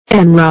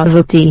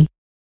Amaravati.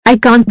 I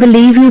can't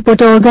believe you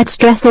put all that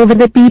stress over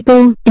the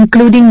people,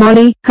 including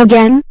Molly,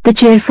 again, the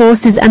cheer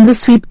forces and the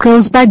sweep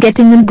girls by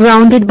getting them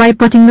grounded by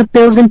putting the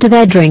pills into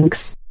their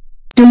drinks.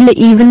 Do you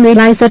even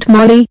realize that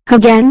Molly,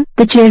 again,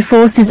 the cheer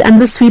forces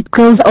and the sweep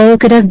girls all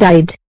could have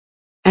died?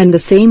 And the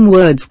same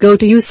words go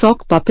to you,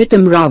 Sock Puppet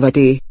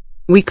Amaravati.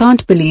 We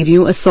can't believe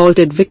you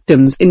assaulted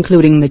victims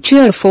including the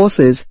cheer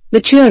forces,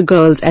 the cheer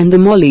girls and the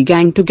Molly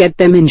gang to get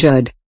them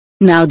injured.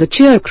 Now the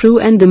cheer crew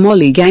and the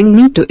Molly gang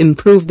need to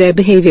improve their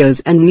behaviors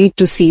and need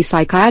to see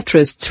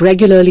psychiatrists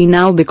regularly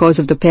now because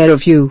of the pair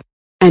of you.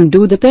 And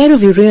do the pair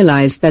of you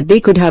realize that they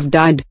could have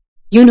died?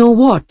 You know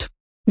what?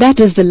 That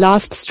is the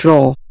last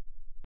straw.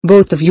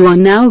 Both of you are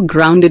now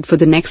grounded for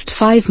the next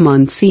 5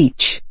 months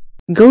each.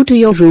 Go to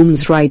your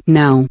rooms right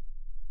now.